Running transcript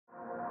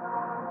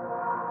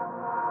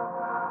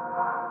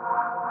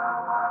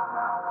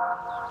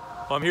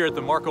Well, I'm here at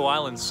the Marco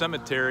Island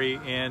Cemetery,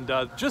 and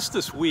just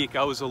this week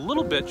I was a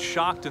little bit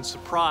shocked and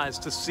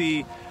surprised to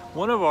see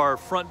one of our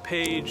front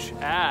page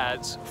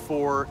ads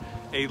for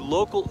a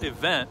local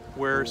event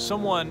where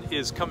someone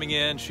is coming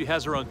in. She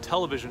has her own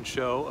television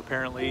show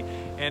apparently,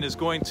 and is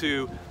going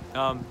to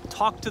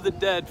talk to the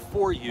dead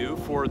for you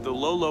for the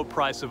low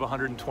price of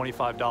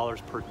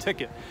 $125 per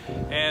ticket.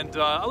 And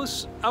I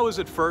was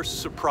at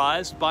first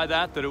surprised by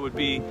that it would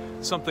be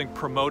something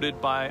promoted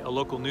by a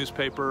local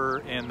newspaper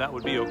and that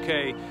would be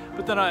okay.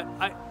 But then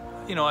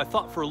I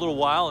thought for a little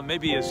while, and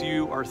maybe as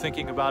you are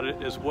thinking about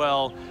it as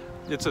well,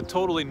 it's a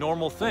totally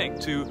normal thing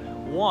to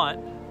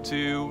want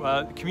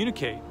to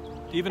communicate,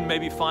 even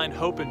maybe find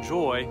hope and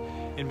joy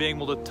in being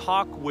able to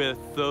talk with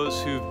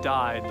those who've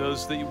died,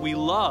 those that we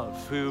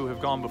love who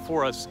have gone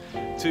before us,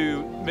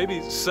 to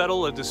maybe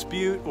settle a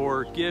dispute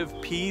or give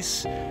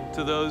peace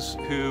to those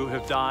who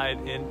have died.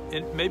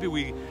 And maybe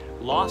we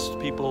lost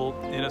people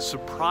in a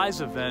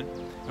surprise event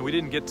and we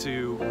didn't get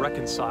to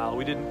reconcile,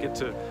 we didn't get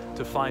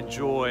to find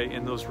joy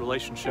in those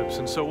relationships.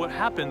 And so what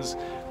happens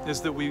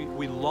is that we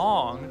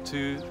long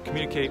to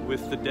communicate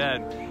with the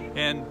dead.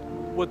 And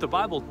what the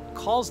Bible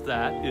calls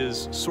that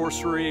is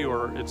sorcery,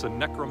 or it's a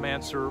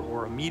necromancer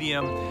or a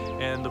medium.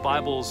 And the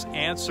Bible's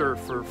answer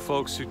for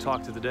folks who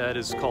talk to the dead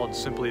is called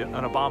simply an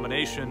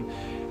abomination.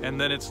 And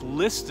then it's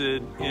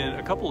listed in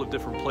a couple of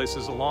different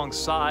places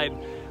alongside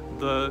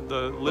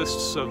the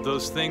lists of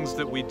those things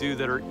that we do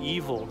that are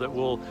evil, that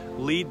will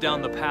lead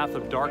down the path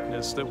of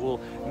darkness, that will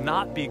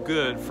not be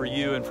good for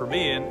you and for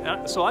me.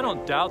 And so I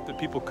don't doubt that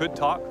people could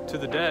talk to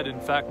the dead. In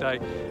fact, I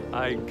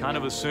kind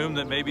of assume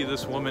that maybe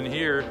this woman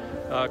here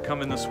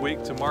coming this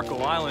week to Marco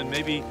Island,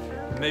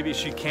 maybe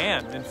she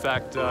can, in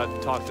fact,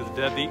 talk to the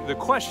dead. The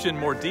question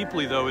more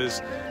deeply, though,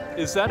 is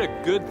that a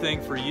good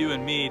thing for you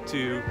and me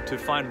to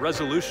find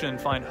resolution,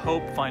 find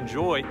hope, find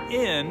joy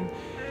in?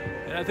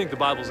 And I think the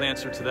Bible's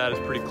answer to that is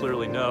pretty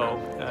clearly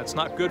no. It's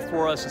not good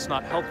for us, it's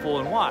not helpful.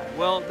 And why?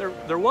 Well,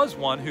 there was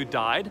one who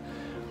died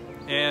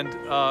and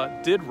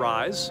did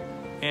rise,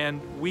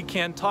 and we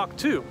can talk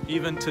to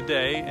even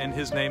today, and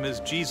his name is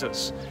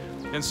Jesus.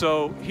 And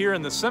so here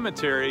in the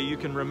cemetery, you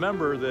can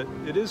remember that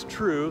it is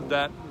true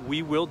that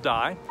we will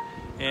die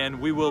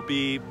and we will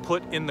be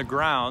put in the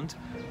ground.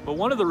 But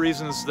one of the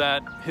reasons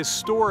that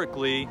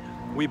historically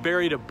we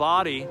buried a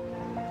body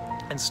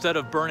instead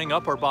of burning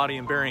up our body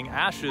and burying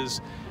ashes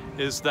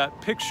is that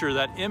picture,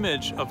 that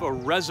image of a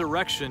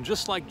resurrection,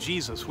 just like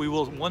Jesus. We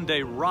will one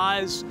day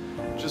rise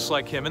just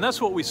like him. And that's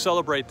what we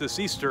celebrate this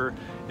Easter,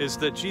 is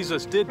that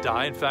Jesus did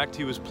die. In fact,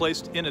 he was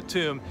placed in a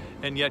tomb,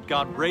 and yet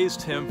God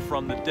raised him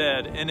from the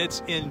dead. And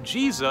it's in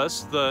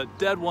Jesus, the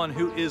dead one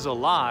who is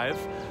alive,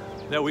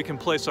 that we can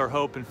place our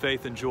hope and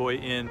faith and joy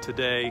in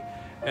today,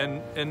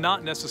 and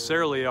not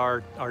necessarily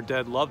our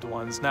dead loved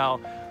ones. Now,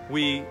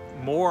 we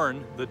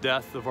mourn the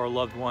death of our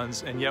loved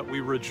ones, and yet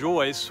we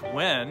rejoice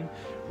when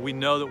we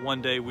know that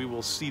one day we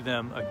will see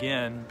them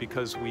again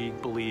because we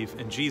believe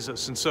in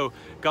Jesus. And so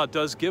God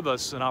does give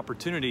us an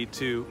opportunity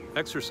to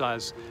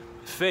exercise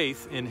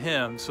faith in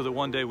him so that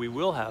one day we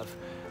will have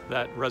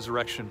that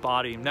resurrection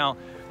body. Now,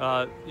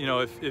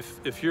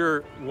 if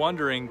you're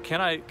wondering, can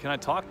I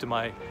talk to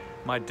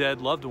my dead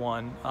loved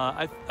one?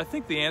 I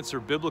think the answer,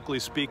 biblically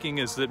speaking,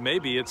 is that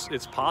maybe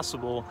it's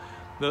possible.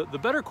 The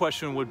better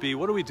question would be,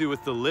 what do we do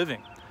with the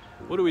living?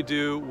 What do we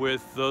do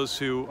with those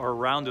who are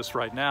around us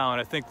right now? And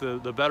I think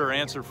the better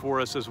answer for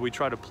us as we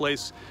try to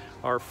place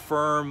our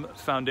firm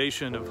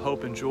foundation of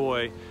hope and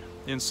joy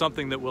in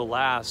something that will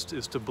last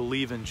is to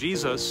believe in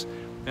Jesus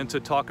and to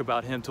talk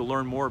about him, to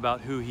learn more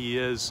about who he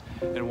is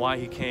and why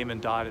he came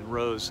and died and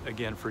rose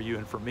again for you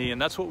and for me.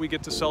 And that's what we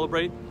get to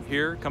celebrate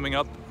here coming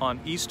up on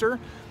Easter.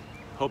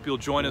 Hope you'll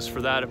join us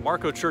for that at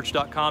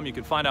marcochurch.com. You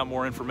can find out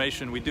more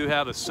information. We do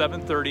have a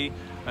 7:30,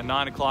 a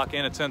 9 o'clock,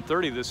 and a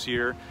 10:30 this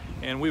year,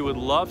 and we would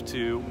love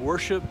to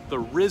worship the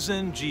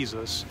risen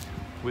Jesus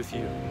with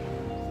you.